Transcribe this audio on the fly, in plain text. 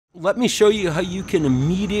Let me show you how you can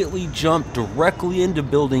immediately jump directly into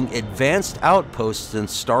building advanced outposts in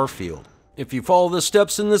Starfield. If you follow the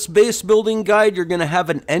steps in this base building guide, you're going to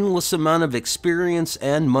have an endless amount of experience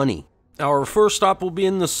and money. Our first stop will be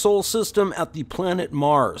in the Sol system at the planet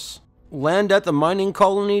Mars. Land at the mining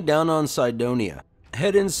colony down on Cydonia.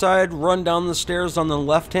 Head inside, run down the stairs. On the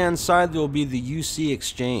left-hand side, there will be the UC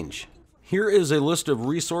exchange. Here is a list of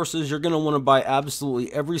resources. You're going to want to buy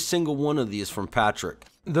absolutely every single one of these from Patrick.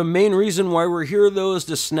 The main reason why we're here, though, is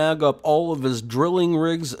to snag up all of his drilling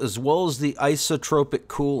rigs as well as the isotropic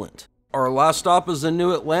coolant. Our last stop is in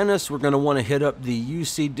New Atlantis. We're going to want to hit up the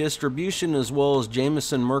UC distribution as well as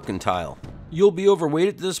Jameson Mercantile. You'll be overweight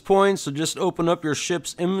at this point, so just open up your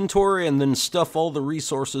ship's inventory and then stuff all the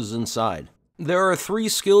resources inside. There are 3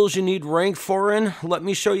 skills you need rank for in. Let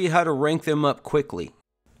me show you how to rank them up quickly.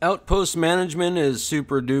 Outpost management is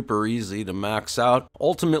super duper easy to max out.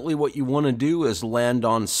 Ultimately, what you want to do is land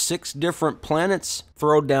on 6 different planets,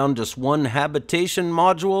 throw down just 1 habitation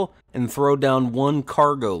module, and throw down 1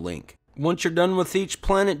 cargo link. Once you're done with each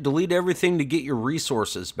planet, delete everything to get your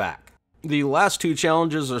resources back. The last 2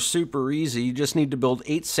 challenges are super easy. You just need to build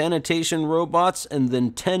 8 sanitation robots and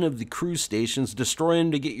then 10 of the crew stations, destroy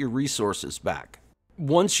them to get your resources back.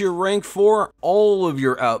 Once you're rank 4, all of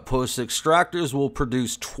your outpost extractors will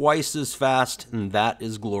produce twice as fast, and that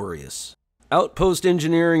is glorious. Outpost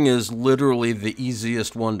engineering is literally the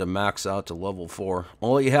easiest one to max out to level 4.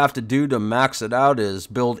 All you have to do to max it out is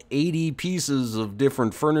build 80 pieces of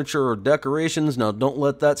different furniture or decorations. Now don't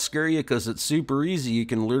let that scare you because it's super easy. You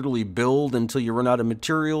can literally build until you run out of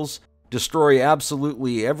materials, destroy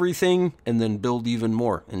absolutely everything, and then build even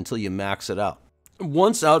more until you max it out.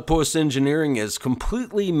 Once outpost engineering is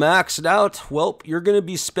completely maxed out, well, you're going to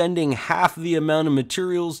be spending half the amount of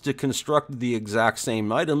materials to construct the exact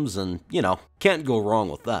same items, and, can't go wrong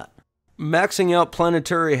with that. Maxing out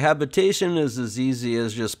planetary habitation is as easy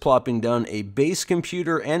as just plopping down a base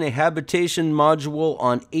computer and a habitation module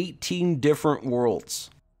on 18 different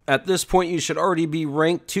worlds. At this point, you should already be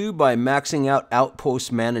rank 2 by maxing out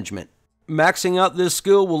outpost management. Maxing out this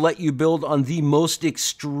skill will let you build on the most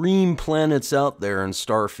extreme planets out there in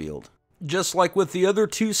Starfield. Just like with the other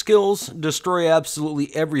 2 skills, destroy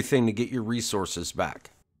absolutely everything to get your resources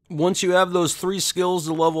back. Once you have those 3 skills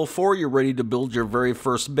to level 4, you're ready to build your very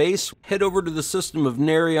first base. Head over to the system of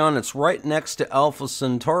Nerion. It's right next to Alpha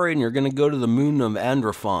Centauri, and you're going to go to the moon of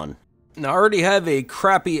Androphon. Now, I already have a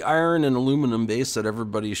crappy iron and aluminum base that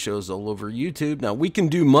everybody shows all over YouTube. Now, we can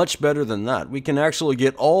do much better than that. We can actually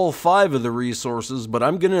get all 5 of the resources, but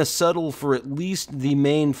I'm going to settle for at least the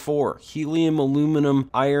main 4. Helium, aluminum,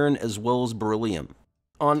 iron, as well as beryllium.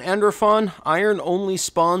 On Androphon, iron only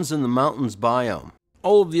spawns in the mountains biome.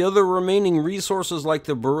 All of the other remaining resources like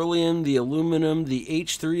the beryllium, the aluminum, the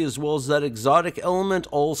H3, as well as that exotic element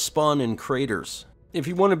all spawn in craters. If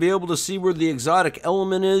you want to be able to see where the exotic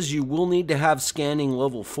element is, you will need to have scanning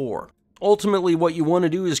level 4. Ultimately, what you want to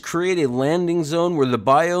do is create a landing zone where the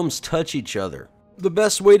biomes touch each other. The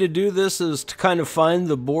best way to do this is to kind of find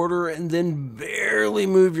the border and then barely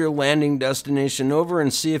move your landing destination over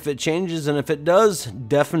and see if it changes, and if it does,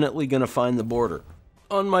 definitely going to find the border.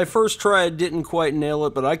 On my first try, I didn't quite nail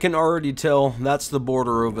it, but I can already tell that's the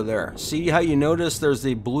border over there. See how you notice there's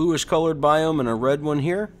a bluish colored biome and a red one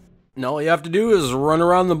here? And all you have to do is run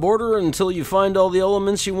around the border until you find all the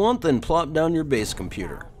elements you want, then plop down your base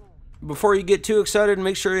computer. Before you get too excited,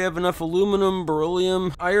 make sure you have enough aluminum,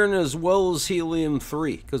 beryllium, iron, as well as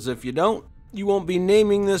helium-3, because if you don't, you won't be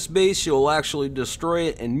naming this base, you'll actually destroy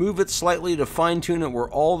it and move it slightly to fine-tune it where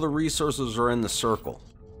all the resources are in the circle.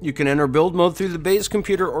 You can enter build mode through the base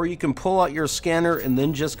computer, or you can pull out your scanner and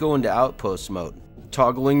then just go into outpost mode.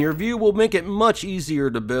 Toggling your view will make it much easier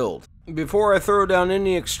to build. Before I throw down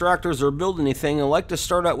any extractors or build anything, I like to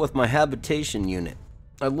start out with my habitation unit.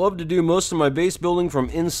 I love to do most of my base building from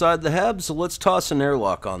inside the hab, so let's toss an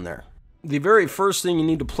airlock on there. The very first thing you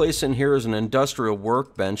need to place in here is an industrial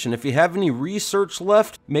workbench, and if you have any research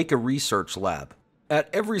left, make a research lab. At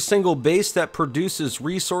every single base that produces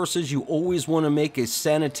resources, you always want to make a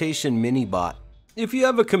sanitation mini-bot. If you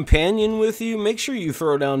have a companion with you, make sure you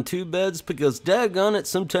throw down 2 beds, because daggone it,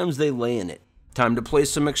 sometimes they lay in it. Time to place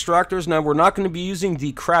some extractors. Now, we're not going to be using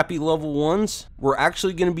the crappy level 1s. We're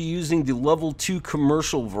actually going to be using the level 2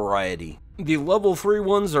 commercial variety. The level 3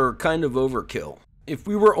 ones are kind of overkill. If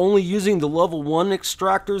we were only using the level 1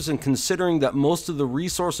 extractors and considering that most of the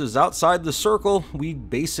resources outside the circle, we'd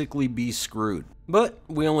basically be screwed. But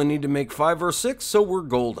we only need to make 5 or 6, so we're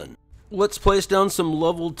golden. Let's place down some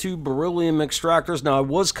level 2 beryllium extractors. Now, I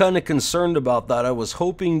was kind of concerned about that. I was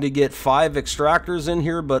hoping to get 5 extractors in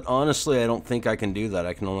here, but honestly, I don't think I can do that.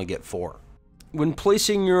 I can only get 4. When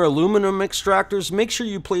placing your aluminum extractors, make sure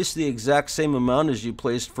you place the exact same amount as you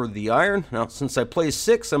placed for the iron. Now, since I placed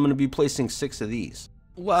 6, I'm going to be placing 6 of these.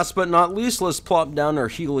 Last but not least, let's plop down our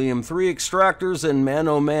helium-3 extractors, and man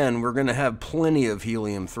oh man, we're going to have plenty of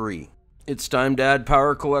helium-3. It's time to add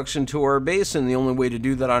power collection to our base, and the only way to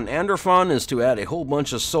do that on Androphon is to add a whole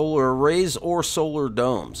bunch of solar arrays or solar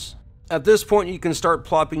domes. At this point, you can start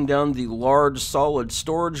plopping down the large solid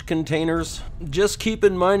storage containers. Just keep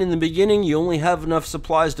in mind in the beginning, you only have enough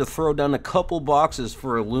supplies to throw down a couple boxes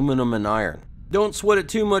for aluminum and iron. Don't sweat it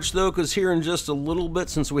too much though, because here in just a little bit,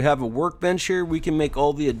 since we have a workbench here, we can make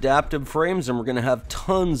all the adaptive frames, and we're going to have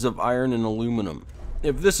tons of iron and aluminum.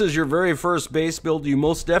 If this is your very first base build, you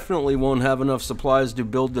most definitely won't have enough supplies to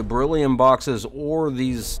build the beryllium boxes or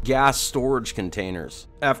these gas storage containers.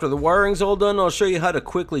 After the wiring's all done, I'll show you how to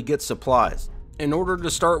quickly get supplies. In order to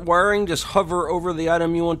start wiring, just hover over the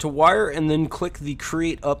item you want to wire and then click the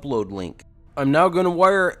Create Upload link. I'm now going to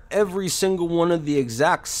wire every single one of the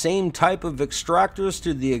exact same type of extractors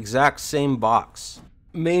to the exact same box.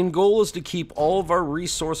 Main goal is to keep all of our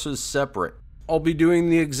resources separate. I'll be doing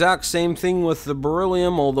the exact same thing with the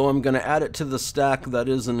beryllium, although I'm going to add it to the stack that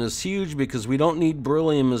isn't as huge because we don't need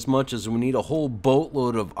beryllium as much as we need a whole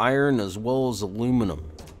boatload of iron as well as aluminum.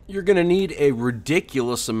 You're going to need a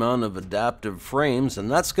ridiculous amount of adaptive frames, and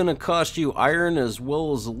that's going to cost you iron as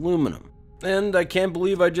well as aluminum. And I can't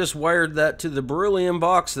believe I just wired that to the beryllium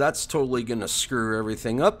box. That's totally going to screw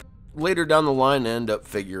everything up. Later down the line, I end up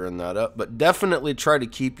figuring that up, but definitely try to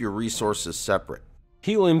keep your resources separate.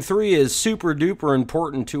 Helium-3 is super duper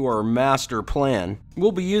important to our master plan.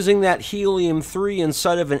 We'll be using that helium-3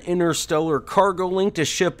 inside of an interstellar cargo link to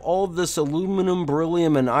ship all of this aluminum,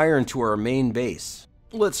 beryllium, and iron to our main base.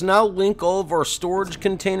 Let's now link all of our storage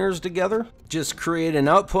containers together. Just create an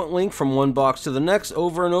output link from one box to the next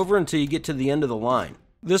over and over until you get to the end of the line.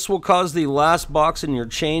 This will cause the last box in your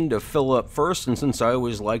chain to fill up first, and since I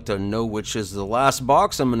always like to know which is the last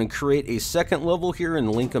box, I'm going to create a second level here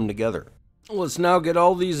and link them together. Let's now get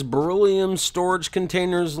all these beryllium storage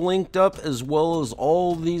containers linked up, as well as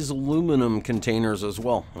all these aluminum containers as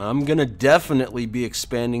well. I'm going to definitely be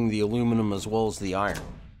expanding the aluminum as well as the iron.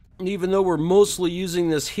 Even though we're mostly using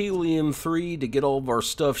this helium-3 to get all of our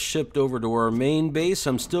stuff shipped over to our main base,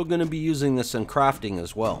 I'm still going to be using this in crafting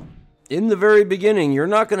as well. In the very beginning, you're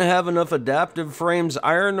not going to have enough adaptive frames,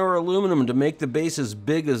 iron or aluminum, to make the base as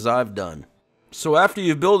big as I've done. So after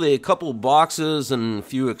you build a couple boxes and a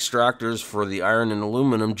few extractors for the iron and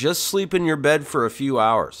aluminum, just sleep in your bed for a few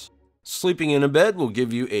hours. Sleeping in a bed will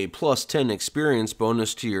give you a +10 experience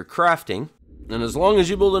bonus to your crafting, and as long as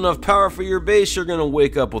you build enough power for your base, you're going to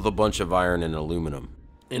wake up with a bunch of iron and aluminum.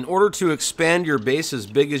 In order to expand your base as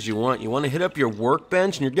big as you want to hit up your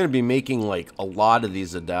workbench, and you're going to be making like a lot of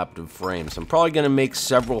these adaptive frames. I'm probably going to make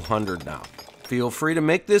several hundred now. Feel free to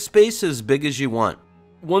make this base as big as you want.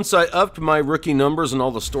 Once I upped my rookie numbers and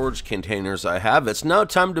all the storage containers I have, it's now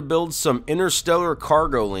time to build some interstellar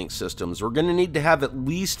cargo link systems. We're going to need to have at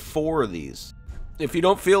least 4 of these. If you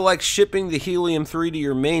don't feel like shipping the helium-3 to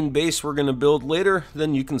your main base we're going to build later,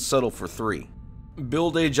 then you can settle for 3.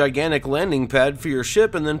 Build a gigantic landing pad for your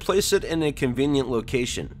ship and then place it in a convenient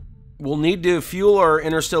location. We'll need to fuel our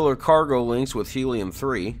interstellar cargo links with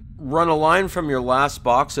helium-3. Run a line from your last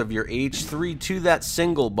box of your H3 to that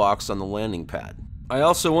single box on the landing pad. I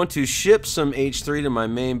also want to ship some H3 to my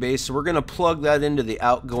main base, so we're going to plug that into the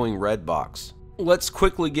outgoing red box. Let's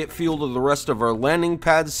quickly get fuel to the rest of our landing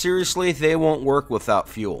pads. Seriously, they won't work without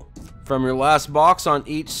fuel. From your last box on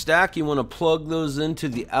each stack, you want to plug those into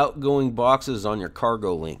the outgoing boxes on your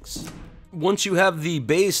cargo links. Once you have the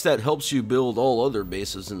base that helps you build all other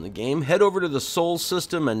bases in the game, head over to the Sol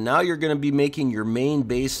system, and now you're going to be making your main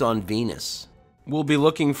base on Venus. We'll be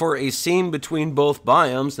looking for a seam between both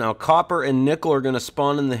biomes. Now, copper and nickel are going to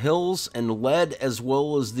spawn in the hills, and lead as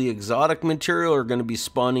well as the exotic material are going to be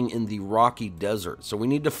spawning in the rocky desert. So we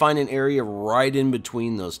need to find an area right in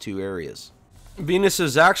between those two areas. Venus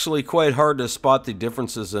is actually quite hard to spot the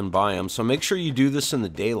differences in biomes, so make sure you do this in the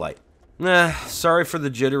daylight. Sorry for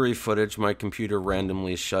the jittery footage. My computer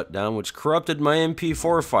randomly shut down, which corrupted my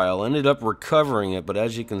MP4 file. Ended up recovering it, but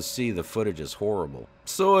as you can see, the footage is horrible.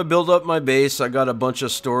 So I built up my base. I got a bunch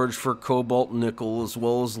of storage for cobalt, nickel, as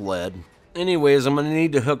well as lead. Anyways, I'm going to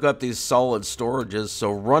need to hook up these solid storages,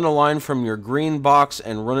 so run a line from your green box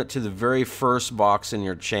and run it to the very first box in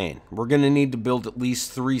your chain. We're going to need to build at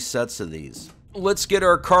least 3 sets of these. Let's get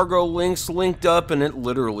our cargo links linked up, and it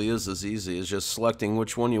literally is as easy as just selecting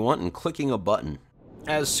which one you want and clicking a button.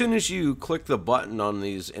 As soon as you click the button on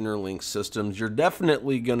these interlink systems, you're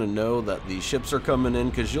definitely going to know that the ships are coming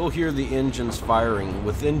in, because you'll hear the engines firing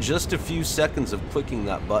within just a few seconds of clicking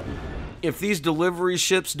that button. If these delivery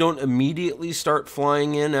ships don't immediately start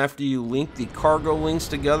flying in after you link the cargo links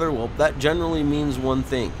together, well, that generally means one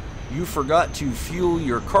thing. You forgot to fuel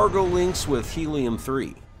your cargo links with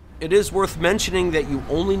helium-3. It is worth mentioning that you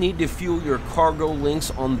only need to fuel your cargo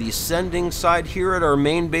links on the sending side. Here at our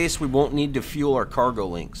main base, we won't need to fuel our cargo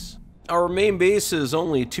links. Our main base is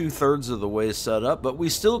only 2/3 of the way set up, but we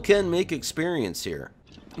still can make experience here.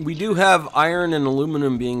 We do have iron and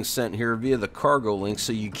aluminum being sent here via the cargo link,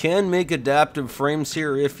 so you can make adaptive frames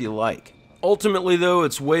here if you like. Ultimately though,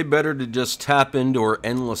 it's way better to just tap into our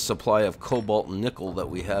endless supply of cobalt and nickel that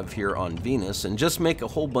we have here on Venus and just make a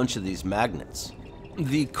whole bunch of these magnets.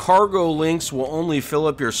 The cargo links will only fill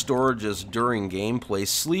up your storages during gameplay.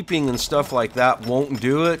 Sleeping and stuff like that won't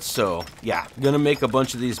do it, so yeah, gonna make a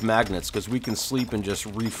bunch of these magnets because we can sleep and just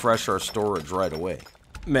refresh our storage right away.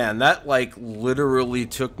 Man, that like literally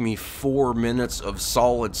took me 4 minutes of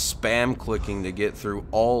solid spam clicking to get through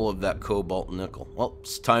all of that cobalt nickel. Well,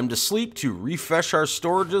 it's time to sleep to refresh our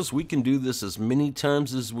storages. We can do this as many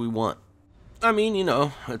times as we want. I mean, you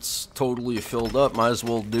know, it's totally filled up. Might as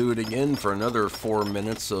well do it again for another 4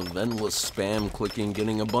 minutes of endless spam clicking,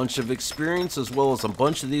 getting a bunch of experience as well as a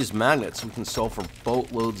bunch of these magnets we can sell for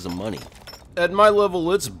boatloads of money. At my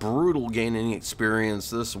level, it's brutal gaining experience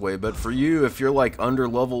this way, but for you, if you're like under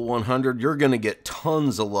level 100, you're gonna get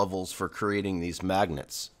tons of levels for creating these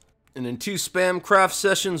magnets. And in 2 spam craft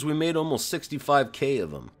sessions, we made almost 65k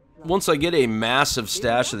of them. Once I get a massive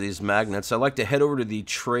stash of these magnets, I like to head over to the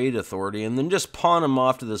Trade Authority and then just pawn them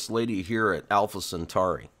off to this lady here at Alpha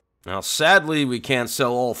Centauri. Now, sadly, we can't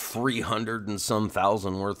sell all 300 and some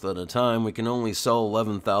thousand worth at a time. We can only sell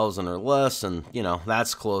 11,000 or less, and, you know,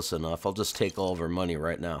 that's close enough. I'll just take all of our money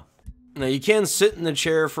right now. Now, you can sit in the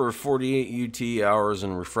chair for 48 UT hours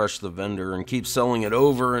and refresh the vendor and keep selling it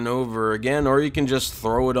over and over again, or you can just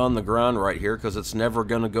throw it on the ground right here because it's never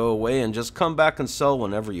going to go away and just come back and sell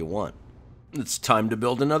whenever you want. It's time to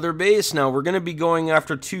build another base. Now, we're going to be going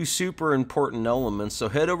after 2 super important elements, so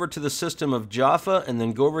head over to the system of Jaffa and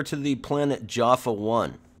then go over to the planet Jaffa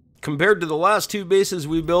 1. Compared to the last 2 bases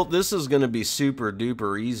we built, this is going to be super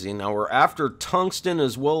duper easy. Now, we're after tungsten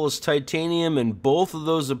as well as titanium, and both of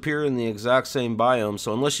those appear in the exact same biome,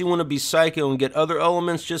 so unless you want to be psycho and get other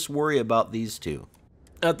elements, just worry about these 2.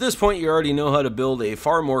 At this point, you already know how to build a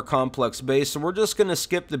far more complex base, so we're just going to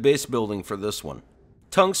skip the base building for this one.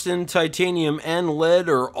 Tungsten, titanium, and lead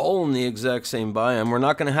are all in the exact same biome. We're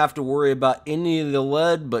not going to have to worry about any of the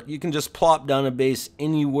lead, but you can just plop down a base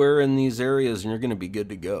anywhere in these areas and you're going to be good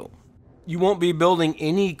to go. You won't be building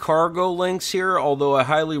any cargo links here, although I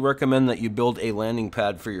highly recommend that you build a landing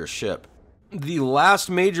pad for your ship. The last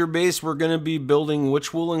major base we're going to be building,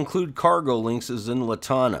 which will include cargo links, is in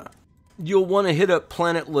Latana. You'll want to hit up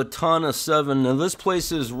planet Latana 7. Now, this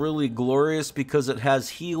place is really glorious because it has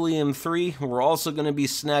helium-3. We're also going to be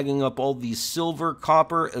snagging up all the silver,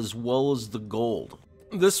 copper, as well as the gold.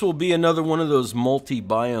 This will be another one of those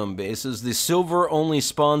multi-biome bases. The silver only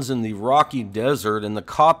spawns in the rocky desert, and the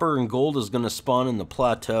copper and gold is going to spawn in the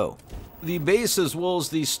plateau. The base, as well as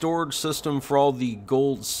the storage system for all the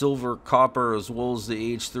gold, silver, copper, as well as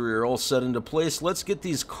the H3 are all set into place. Let's get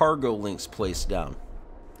these cargo links placed down.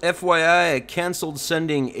 FYI, I canceled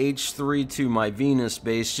sending H3 to my Venus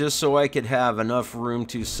base just so I could have enough room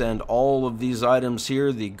to send all of these items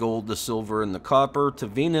here, the gold, the silver, and the copper, to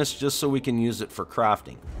Venus just so we can use it for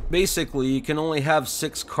crafting. Basically, you can only have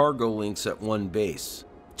 6 cargo links at one base.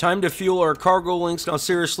 Time to fuel our cargo links. Now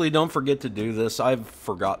seriously, don't forget to do this. I've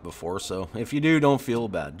forgot before, so if you do, don't feel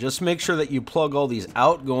bad. Just make sure that you plug all these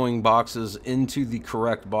outgoing boxes into the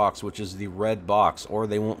correct box, which is the red box, or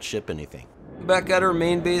they won't ship anything. Back at our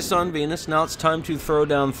main base on Venus, now it's time to throw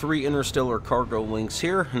down 3 interstellar cargo links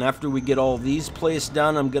here, and after we get all these placed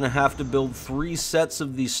down, I'm going to have to build 3 sets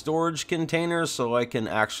of these storage containers so I can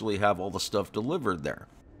actually have all the stuff delivered there.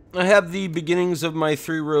 I have the beginnings of my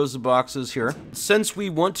 3 rows of boxes here. Since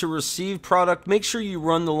we want to receive product, make sure you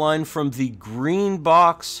run the line from the green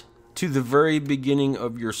box to the very beginning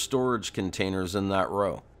of your storage containers in that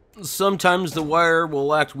row. Sometimes the wire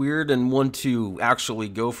will act weird and want to actually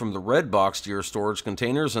go from the red box to your storage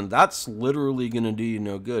containers, and that's literally going to do you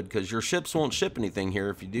no good because your ships won't ship anything here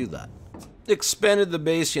if you do that. Expanded the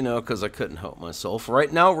base, you know, because I couldn't help myself.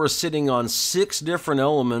 Right now we're sitting on 6 different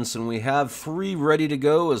elements and we have 3 ready to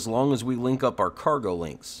go as long as we link up our cargo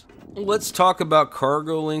links. Let's talk about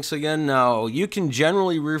cargo links again. Now, you can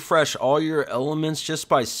generally refresh all your elements just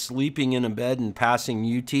by sleeping in a bed and passing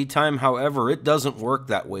UT time. However, it doesn't work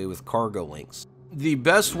that way with cargo links. The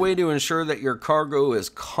best way to ensure that your cargo is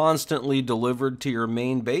constantly delivered to your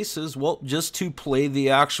main base is, well, just to play the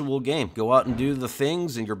actual game. Go out and do the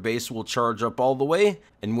things and your base will charge up all the way.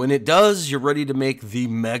 And when it does, you're ready to make the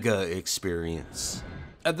mega experience.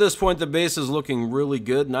 At this point, the base is looking really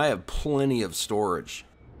good and I have plenty of storage.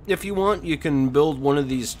 If you want, you can build one of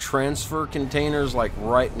these transfer containers like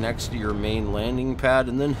right next to your main landing pad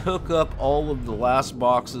and then hook up all of the last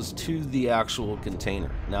boxes to the actual container.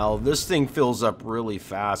 Now, this thing fills up really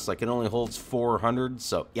fast, like it only holds 400,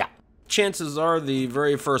 so yeah. Chances are the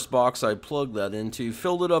very first box I plugged that into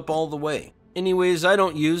filled it up all the way. Anyways, I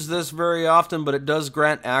don't use this very often, but it does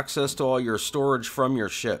grant access to all your storage from your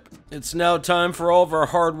ship. It's now time for all of our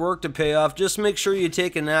hard work to pay off. Just make sure you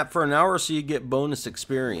take a nap for an hour so you get bonus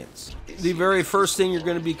experience. The very first thing you're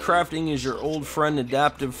going to be crafting is your old friend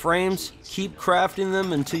adaptive frames. Keep crafting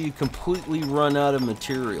them until you completely run out of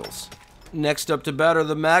materials. Next up to bat are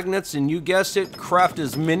the magnets, and you guessed it, craft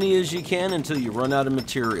as many as you can until you run out of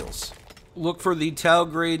materials. Look for the Tau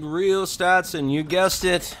grade rheostats, and you guessed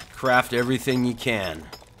it, craft everything you can.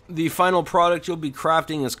 The final product you'll be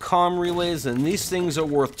crafting is comm relays, and these things are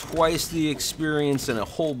worth twice the experience and a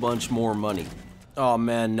whole bunch more money. Oh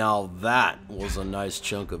man, now that was a nice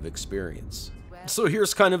chunk of experience. So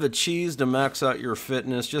here's kind of a cheese to max out your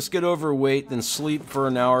fitness. Just get overweight, then sleep for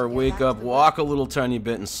an hour, wake up, walk a little tiny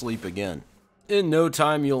bit, and sleep again. In no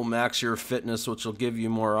time, you'll max your fitness, which will give you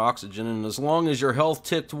more oxygen, and as long as your health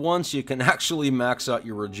ticked once, you can actually max out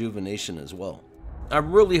your rejuvenation as well.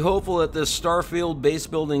 I'm really hopeful that this Starfield base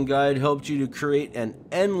building guide helped you to create an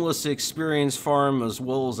endless experience farm as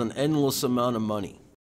well as an endless amount of money.